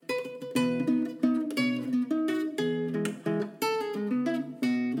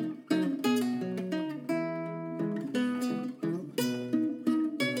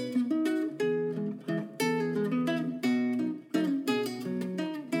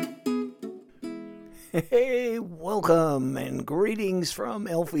Hey, welcome and greetings from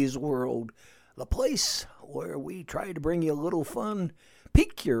Elfie's World, the place where we try to bring you a little fun,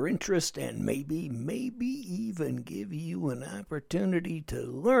 pique your interest, and maybe even give you an opportunity to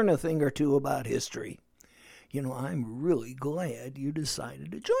learn a thing or two about history. I'm really glad you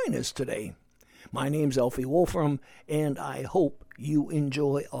decided to join us today. My name's Elfie Wolfram, and I hope you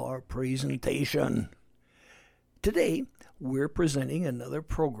enjoy our presentation. Today, we're presenting another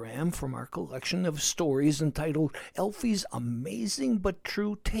program from our collection of stories entitled Elfie's Amazing But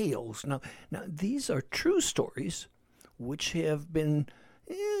True Tales. Now these are true stories which have been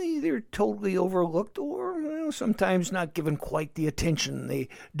either totally overlooked or sometimes not given quite the attention they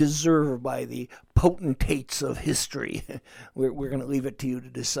deserve by the potentates of history. We're going to leave it to you to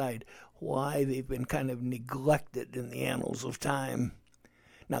decide why they've been kind of neglected in the annals of time.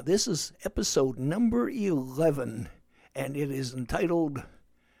 Now, this is episode number 11, and it is entitled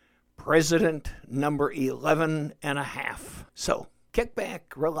President Number 11 and a Half. So, kick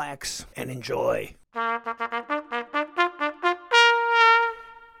back, relax, and enjoy.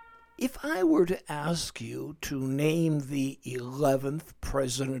 If I were to ask you to name the 11th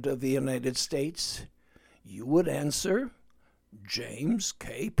President of the United States, you would answer James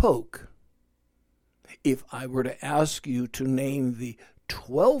K. Polk. If I were to ask you to name the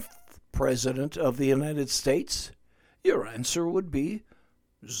 12th President of the United States, your answer would be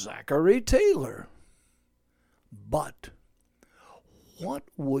Zachary Taylor. But what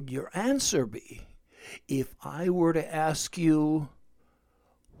would your answer be if I were to ask you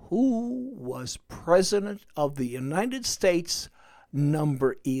who was President of the United States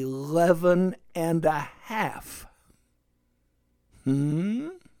number 11 and a half?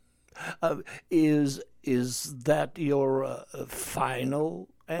 Is that your final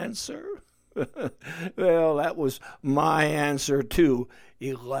answer? Well, that was my answer too.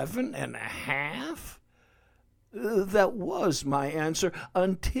 11 and a half? That was my answer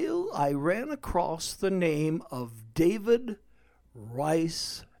until I ran across the name of David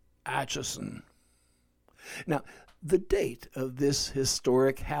Rice Atchison. Now, the date of this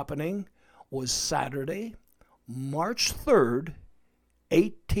historic happening was Saturday, March 3rd,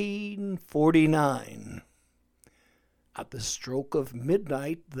 1849. At the stroke of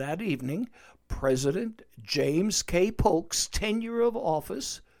midnight that evening, President James K. Polk's tenure of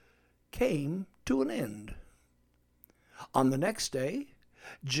office came to an end. On the next day,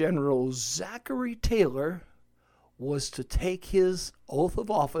 General Zachary Taylor was to take his oath of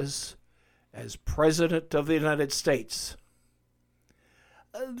office as President of the United States.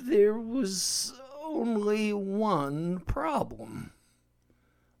 There was only one problem.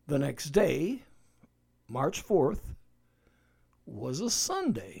 The next day, March 4th, was a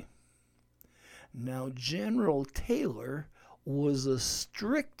Sunday. Now, General Taylor was a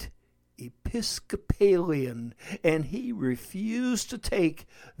strict Episcopalian, and he refused to take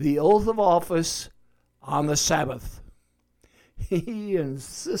the oath of office on the Sabbath. He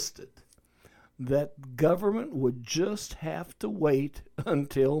insisted that government would just have to wait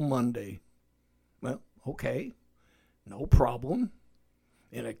until Monday. Well, okay, no problem.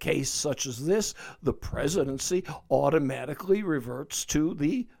 In a case such as this, the presidency automatically reverts to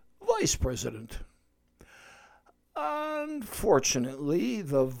the vice president. Unfortunately,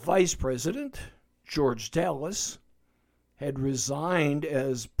 the vice president, George Dallas, had resigned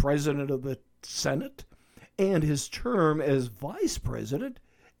as president of the Senate, and his term as vice president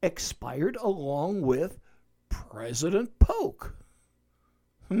expired along with President Polk.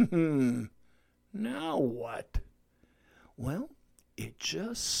 Now what? Well, it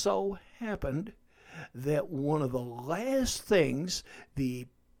just so happened that one of the last things the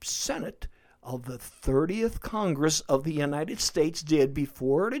Senate of the 30th Congress of the United States did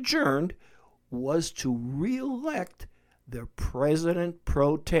before it adjourned was to re-elect their President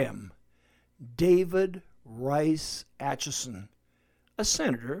pro tem, David Rice Atchison, a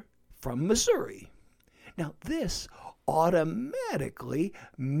senator from Missouri. Now, this automatically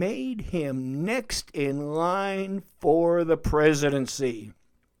made him next in line for the presidency.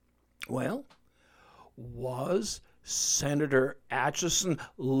 Well, was Senator Atchison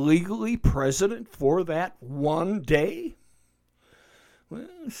legally president for that one day? Well,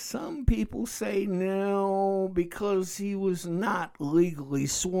 some people say no, because he was not legally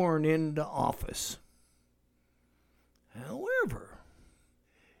sworn into office. However,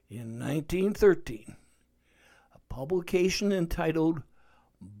 in 1913, a publication entitled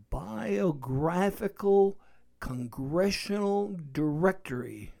Biographical Congressional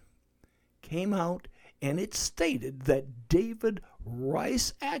Directory came out, and it stated that David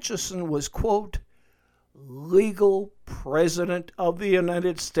Rice Atchison was, quote, legal president of the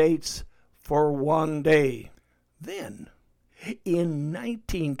United States for one day. Then, in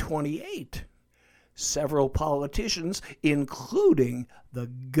 1928, several politicians, including the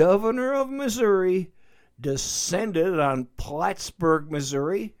governor of Missouri, descended on Plattsburgh,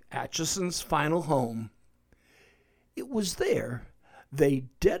 Missouri, Atchison's final home. It was there they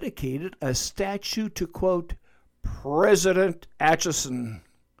dedicated a statue to, quote, President Atchison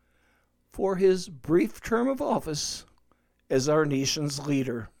for his brief term of office as our nation's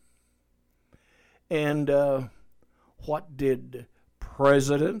leader. And what did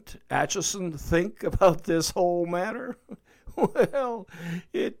President Atchison think about this whole matter? Well,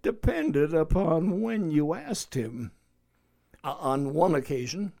 it depended upon when you asked him. On one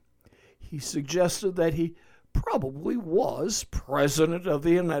occasion, he suggested that he probably was President of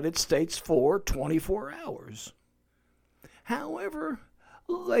the United States for 24 hours. However,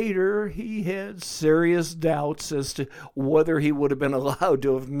 later he had serious doubts as to whether he would have been allowed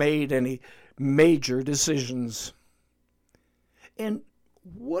to have made any major decisions. And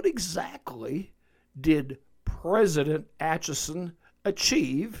what exactly did President Atchison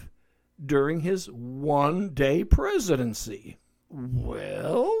achieve during his one-day presidency?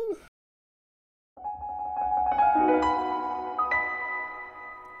 Well,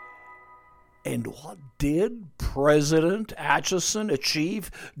 and what did President Atchison achieve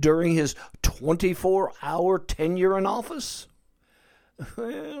during his 24-hour tenure in office?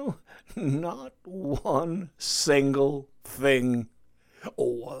 Well, not one single thing.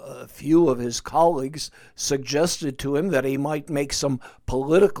 A few of his colleagues suggested to him that he might make some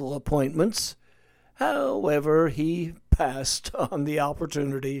political appointments. However, he passed on the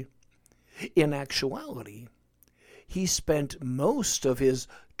opportunity. In actuality, he spent most of his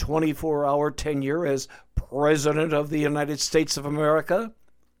 24-hour tenure as President of the United States of America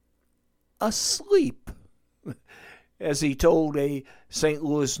asleep. As he told a St.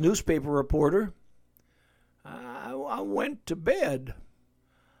 Louis newspaper reporter, I went to bed.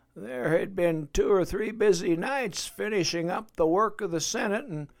 There had been 2 or 3 busy nights finishing up the work of the Senate,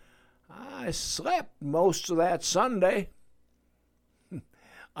 and I slept most of that Sunday.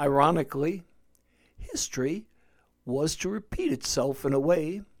 Ironically, history was to repeat itself in a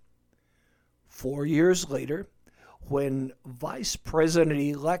way. 4 years later, when Vice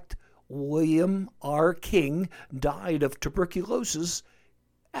President-elect William R. King died of tuberculosis,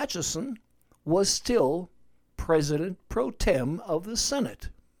 Atchison was still President pro tem of the Senate.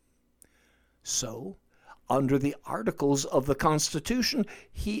 So, under the Articles of the Constitution,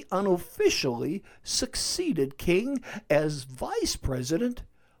 he unofficially succeeded King as Vice President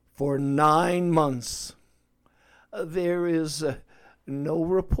for 9 months. There is no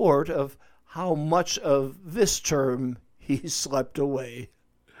report of how much of this term he slept away.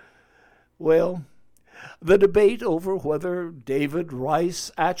 Well, the debate over whether David Rice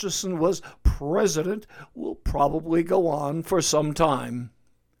Atchison was president will probably go on for some time.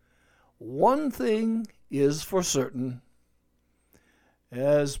 One thing is for certain.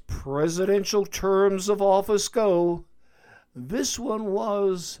 As presidential terms of office go, this one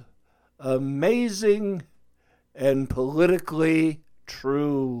was amazing and politically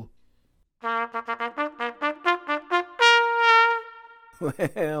true.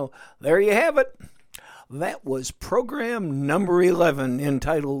 Well, there you have it. That was program number 11,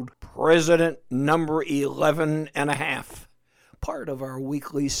 entitled President Number 11 and a Half, part of our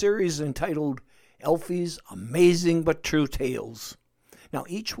weekly series entitled Elfie's Amazing But True Tales. Now,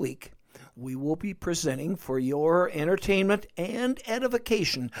 each week, we will be presenting for your entertainment and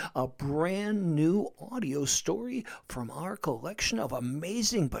edification a brand new audio story from our collection of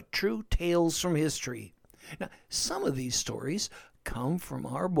amazing but true tales from history. Now, some of these stories come from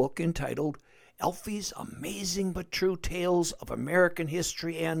our book entitled Elfie's Amazing But True Tales of American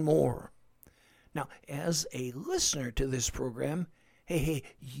History and More. Now, as a listener to this program, hey,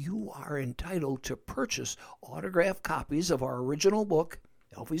 you are entitled to purchase autographed copies of our original book,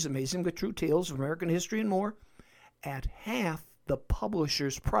 Elfie's Amazing But True Tales of American History and More, at half the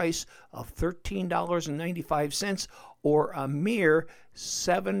publisher's price of $13.95, or a mere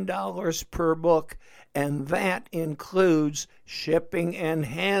 $7 per book, and that includes shipping and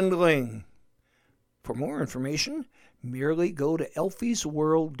handling. For more information, merely go to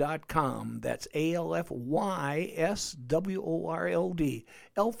elfiesworld.com. That's ALFYSWORLD,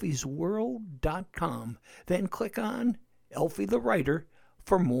 elfiesworld.com. Then click on Elfie the Writer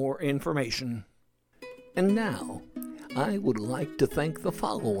for more information. And now, I would like to thank the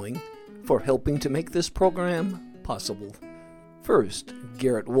following for helping to make this program possible. First,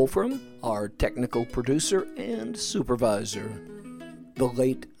 Garrett Wolfram, our technical producer and supervisor. The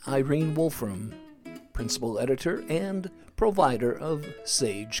late Irene Wolfram, principal editor and provider of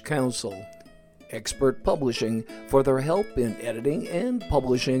Sage Counsel. Expert Publishing for their help in editing and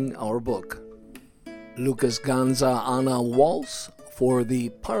publishing our book. Lucas Ganza Anna Waltz for the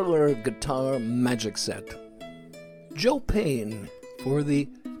Parlor Guitar Magic Set. Joe Payne for the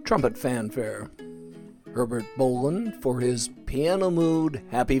Trumpet Fanfare. Herbert Boland for his Piano Mood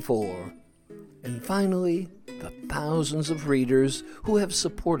Happy 4. And finally, the thousands of readers who have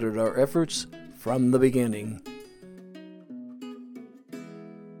supported our efforts from the beginning.